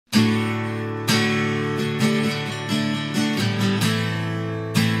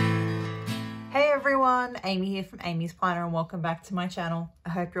everyone, Amy here from Amy's Planner and welcome back to my channel. I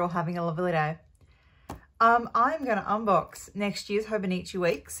hope you're all having a lovely day. I'm going to unbox next year's Hobonichi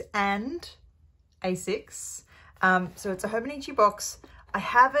Weeks and A6. So it's a Hobonichi box. I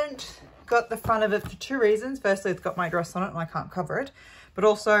haven't got the front of it for two reasons. Firstly, it's got my address on it and I can't cover it. But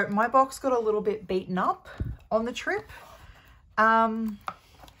also my box got a little bit beaten up on the trip. You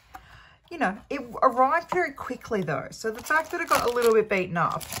know, it arrived very quickly though. So the fact that it got a little bit beaten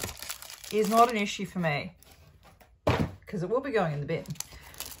up is not an issue for me because it will be going in the bin.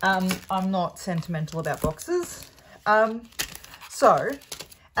 I'm not sentimental about boxes. So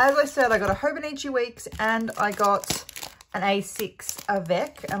as I said, I got a Hobonichi Weeks and I got an A6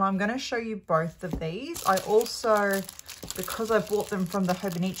 Avec, and I'm going to show you both of these. I also, because I bought them from the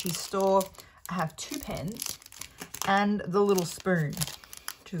Hobonichi store, I have two pens and the little spoon,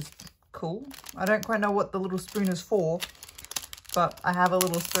 which is cool. I don't quite know what the little spoon is for, but I have a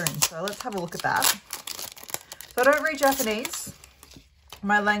little spoon. So let's have a look at that. So I don't read Japanese.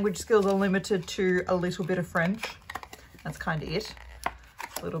 My language skills are limited to a little bit of French. That's kind of it.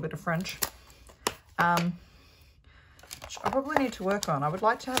 A little bit of French. Which I probably need to work on. I would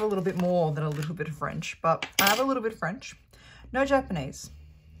like to have a little bit more than a little bit of French, but I have a little bit of French. No Japanese.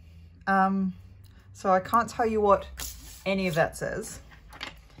 So I can't tell you what any of that says.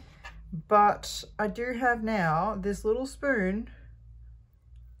 But I do have now this little spoon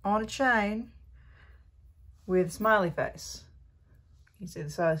on a chain with smiley face. You see the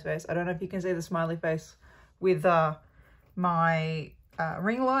smiley face. I don't know if you can see the smiley face with my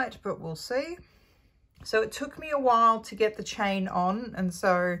ring light, but we'll see. So it took me a while to get the chain on, and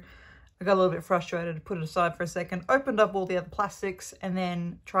so I got a little bit frustrated to put it aside for a second, opened up all the other plastics and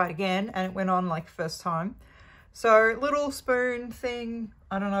then tried again, and it went on like first time. So little spoon thing,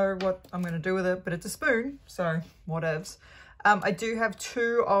 I don't know what I'm going to do with it, but it's a spoon, so whatevs. I do have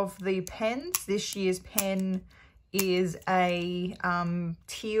two of the pens. This year's pen is a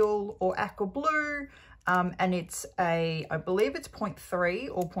teal or aqua blue, and it's a, I believe it's 0.3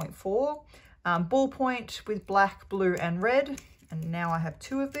 or 0.4 ballpoint with black, blue and red, and now I have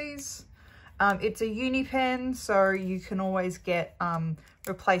two of these. It's a uni pen, so you can always get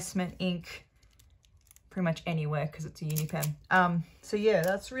replacement ink pretty much anywhere because it's a uni pen. So yeah,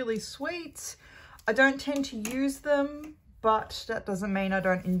 that's really sweet. I don't tend to use them, but that doesn't mean I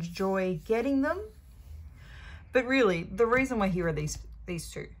don't enjoy getting them. But really, the reason we're here are these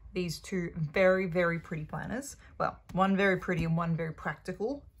two very, very pretty planners. Well, one very pretty and one very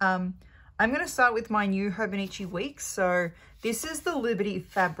practical. I'm going to start with my new Hobonichi Weeks. So this is the Liberty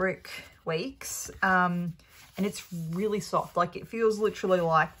Fabric Weeks, and it's really soft. Like, it feels literally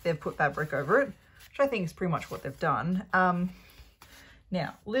like they've put fabric over it, which I think is pretty much what they've done.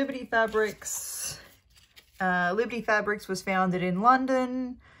 Now, Liberty Fabrics was founded in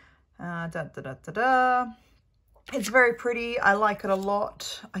London. It's very pretty. I like it a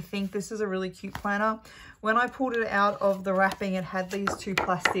lot. I think this is a really cute planner. When I pulled it out of the wrapping, it had these two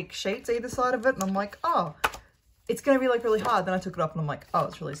plastic sheets either side of it, and I'm like, oh, it's going to be like really hard. Then I took it off and I'm like, oh,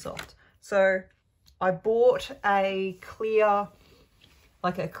 it's really soft. So I bought a clear,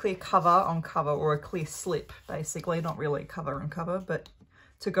 like a clear cover on cover, or a clear slip, basically. Not really cover on cover, but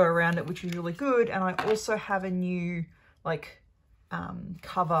to go around it, which is really good. And I also have a new like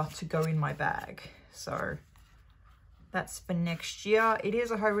cover to go in my bag. So that's for next year. It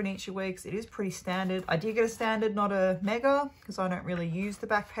is a Hobonichi Weeks. It is pretty standard. I did get a standard, not a mega, because I don't really use the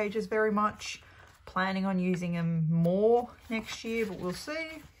back pages very much. Planning on using them more next year, but we'll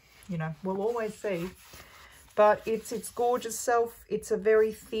see. You know, we'll always see. But it's its gorgeous self. It's a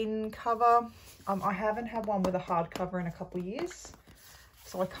very thin cover. I haven't had one with a hard cover in a couple of years,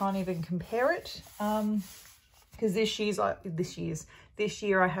 so I can't even compare it. Because this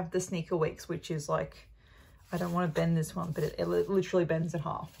year I have the Sneaker Weeks, which is like, I don't want to bend this one, but it literally bends in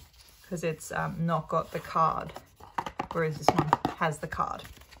half because it's not got the card, whereas this one has the card.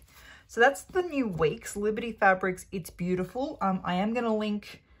 So that's the new Weeks, Liberty Fabrics. It's beautiful. I am going to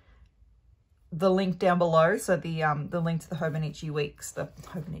link the link down below. So the link to the Hobonichi Weeks, the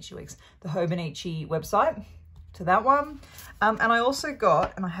Hobonichi website, to that one. And I also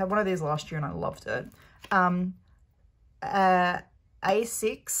got, and I had one of these last year and I loved it,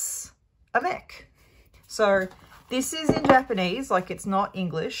 A6 Avec. So this is in Japanese, like it's not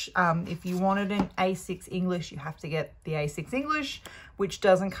English. If you wanted an A6 English, you have to get the A6 English, which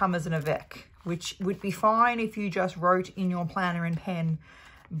doesn't come as an Avec, which would be fine if you just wrote in your planner in pen.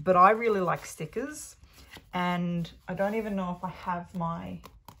 But I really like stickers, and I don't even know if I have my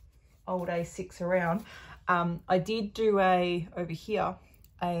old A6 around. I did do over here,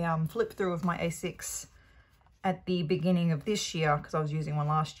 a flip through of my A6 at the beginning of this year, because I was using one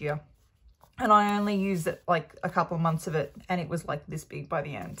last year. and I only used it like a couple of months of it, and it was like this big by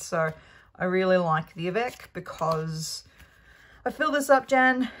the end. So I really like the Avec because I fill this up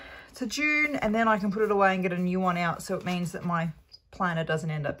Jan to June, and then I can put it away and get a new one out. So it means that my planner doesn't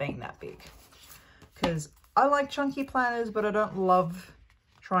end up being that big, because I like chunky planners, but I don't love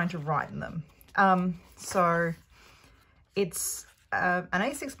trying to write in them. So it's an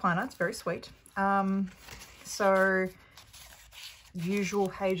A6 planner. It's very sweet. So usual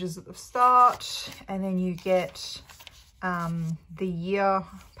pages at the start, and then you get the year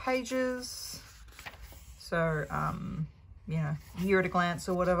pages. So, you know, year at a glance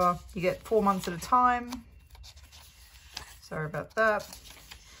or whatever. You get 4 months at a time. Sorry about that.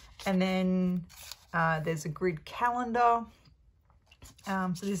 And then there's a grid calendar.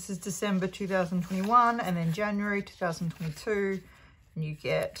 So this is December 2021, and then January 2022. And you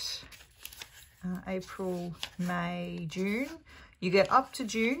get April, May, June. You get up to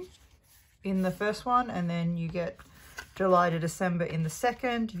June in the first one, and then you get July to December in the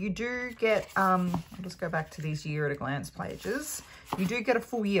second. You do get, I'll just go back to these year at a glance pages. You do get a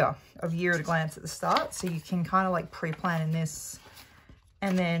full year of year at a glance at the start, so you can kind of like pre-plan in this,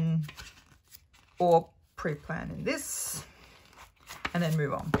 and then, or pre-plan in this, and then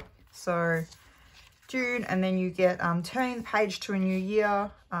move on. So June, and then you get turning the page to a new year,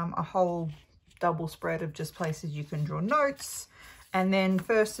 a whole double spread of just places you can draw notes. And then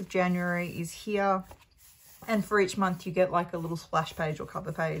 1st of January is here, and for each month you get like a little splash page or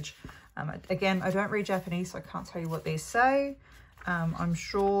cover page. Again, I don't read Japanese, so I can't tell you what these say. I'm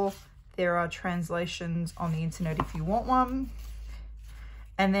sure there are translations on the internet if you want one.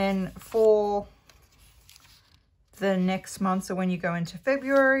 And then for the next month, so when you go into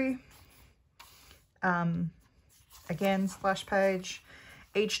February, again, splash page.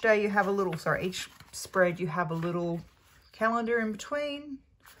 Each day you have a little, sorry, each spread you have a little calendar in between.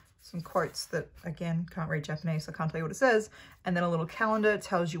 Some quotes that, again, can't read Japanese, so I can't tell you what it says. And then a little calendar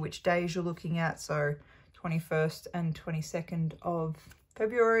tells you which days you're looking at. So 21st and 22nd of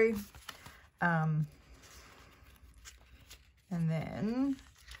February. And then,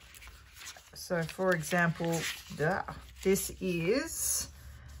 so for example, this is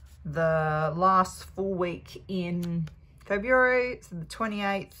the last full week in February. So the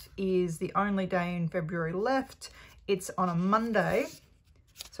 28th is the only day in February left. It's on a Monday,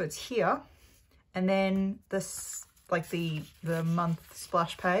 so it's here. And then this, like the month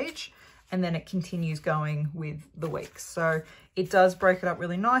splash page, and then it continues going with the weeks. So it does break it up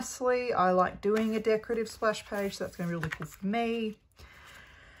really nicely. I like doing a decorative splash page, so that's gonna be really cool for me.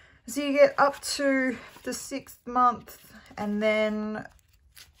 So you get up to the 6th month, and then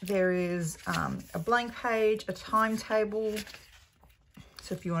there is a blank page, a timetable.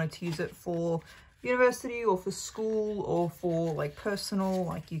 So if you wanted to use it for university or for school or for like personal,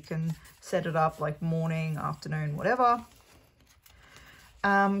 like you can set it up like morning, afternoon, whatever.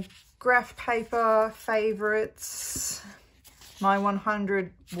 Graph paper, favorites, my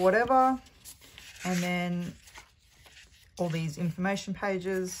 100, whatever. And then all these information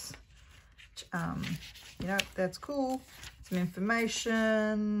pages, you know, that's cool. Some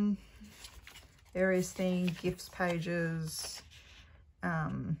information, various things, gifts pages,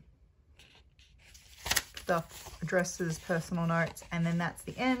 stuff, addresses, personal notes, and then that's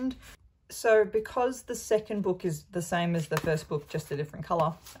the end. So because the second book is the same as the first book, just a different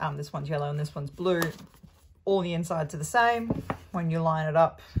color, this one's yellow and this one's blue, all the insides are the same. When you line it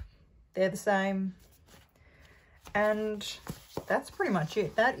up, they're the same. And that's pretty much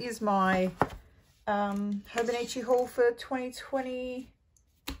it. That is my Hobonichi haul for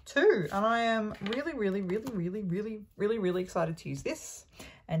 2022, and I am really excited to use this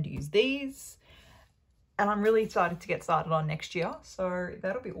and use these, and I'm really excited to get started on next year. So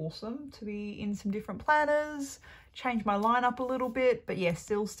that'll be awesome to be in some different planners, change my lineup a little bit, but yeah,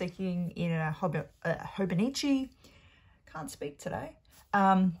 still sticking in a Hobonichi. Can't speak today.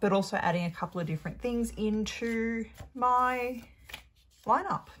 But also adding a couple of different things into my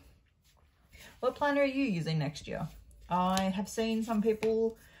lineup. What planner are you using next year? I have seen some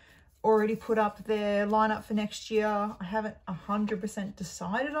people already put up their lineup for next year. I haven't 100%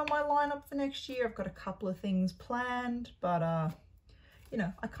 decided on my lineup for next year. I've got a couple of things planned, but you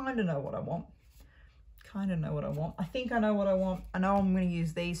know, I kind of know what I want. I think I know what I want. I know I'm going to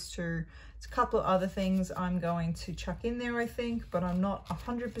use these two. There's a couple of other things I'm going to chuck in there, I think, but I'm not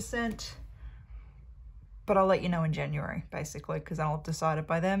 100%. But I'll let you know in January, basically, because I'll have decided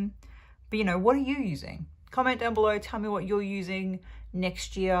by then. But, you know, what are you using? Comment down below. Tell me what you're using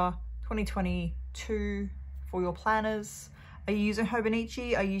next year, 2022, for your planners. Are you using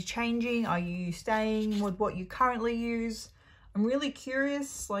Hobonichi? Are you changing? Are you staying with what you currently use? I'm really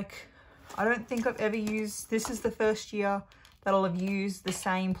curious. Like, I don't think I've ever used, this is the first year that I'll have used the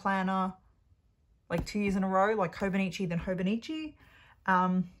same planner like 2 years in a row, like Hobonichi then Hobonichi.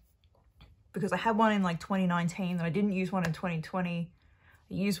 Because I had one in like 2019 and I didn't use one in 2020.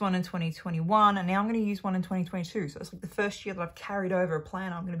 I used one in 2021 and now I'm going to use one in 2022. So it's like the first year that I've carried over a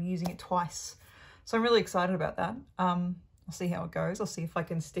planner. I'm going to be using it twice. So I'm really excited about that. I'll see how it goes. I'll see if I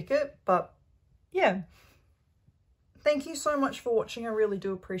can stick it. But yeah, thank you so much for watching. I really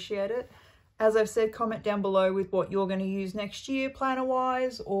do appreciate it. As I've said, comment down below with what you're going to use next year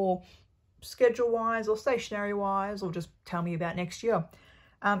planner-wise or schedule-wise or stationery-wise, or just tell me about next year.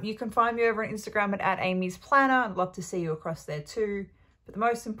 You can find me over on Instagram at Amy's Planner. I'd love to see you across there too. But the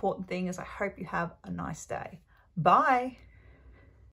most important thing is I hope you have a nice day. Bye.